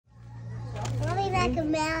Michael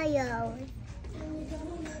Myers.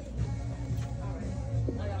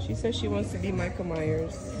 She says she wants to be Michael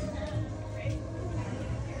Myers.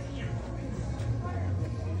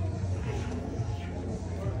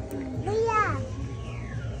 Leah.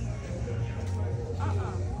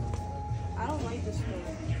 I don't like this one.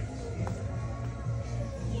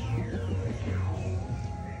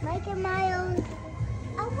 Michael Myers.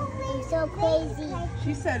 It's so crazy.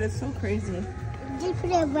 She said it's so crazy. Just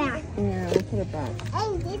put it back. Yeah, we'll put it back.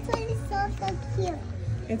 Hey, this one is so cute.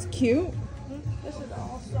 It's cute. This is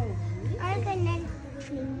also I'm gonna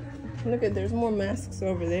Look at, there's more masks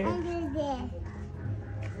over there. under there.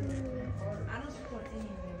 I don't support any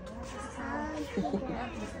of it.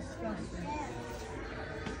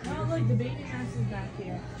 Oh, look, the baby mask is back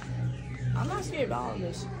here. I'm not scared of all of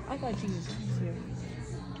this. I got Jesus here.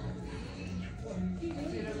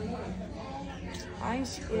 I ain't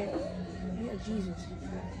scared. I got Jesus.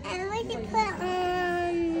 And we can put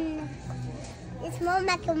it's more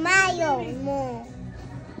Michael Myers more.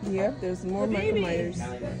 Yep, there's more Michael Myers.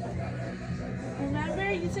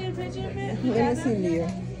 Remember, you take a picture of it? Let me see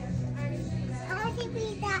Leah. I want to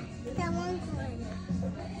be that one.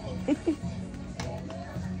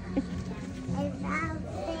 And I'll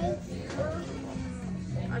say,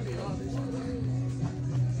 I do all this.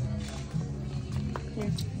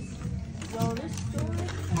 Here. So this story.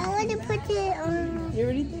 I want to put it on. You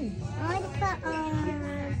already did. I want to put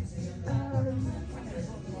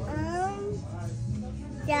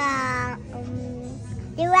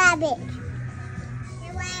the rabbit. The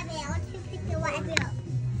rabbit. I want to pick the rabbit up.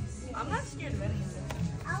 I'm not scared of any of it.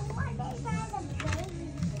 I want to find the baby.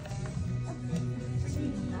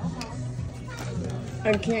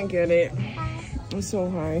 I can't get it. It's so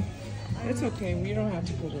high. It's okay. We don't have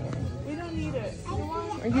to put it on. We don't need it. You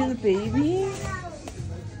want Are you the baby?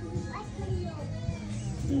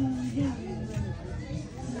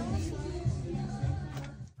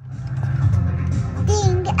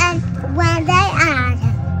 Ding and Wednesday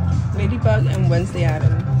Adams. Ladybug and Wednesday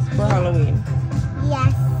Addams for Halloween.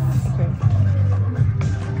 Yes. Okay.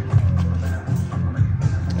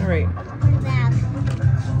 All right.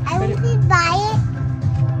 I want to buy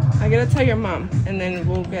I gotta tell your mom, and then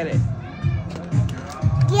we'll get it. it.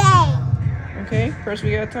 Yay. Okay. First,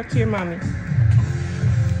 we gotta talk to your mommy.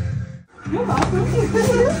 You're welcome.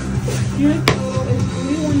 Unit total is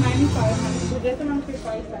 $21.95. We'll get them on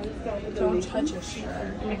 $3.45. Don't touch it.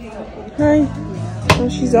 Hi. Oh,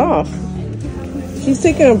 she's off. She's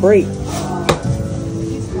taking a break.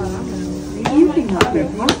 Using up your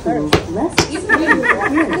password, less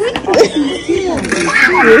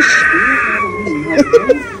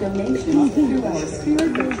donations through our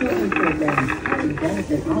Spirit Children program to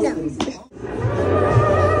benefit hospitals.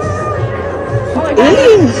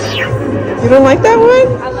 You don't like that one?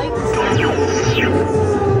 I like this one.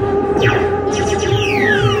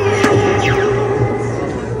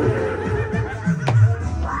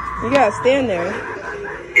 You gotta stand there.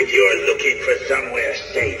 If you're looking for somewhere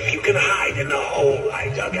safe, you can hide in the hole I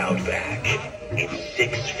dug out back. It's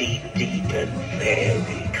 6 feet deep and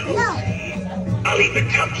very cozy. I'll even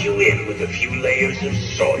tuck you in with a few layers of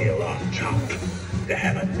soil on top to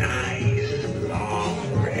have a nice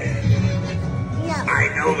long rest. I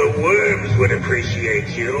know the worms would appreciate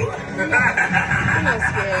you. I'm not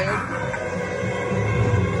scared.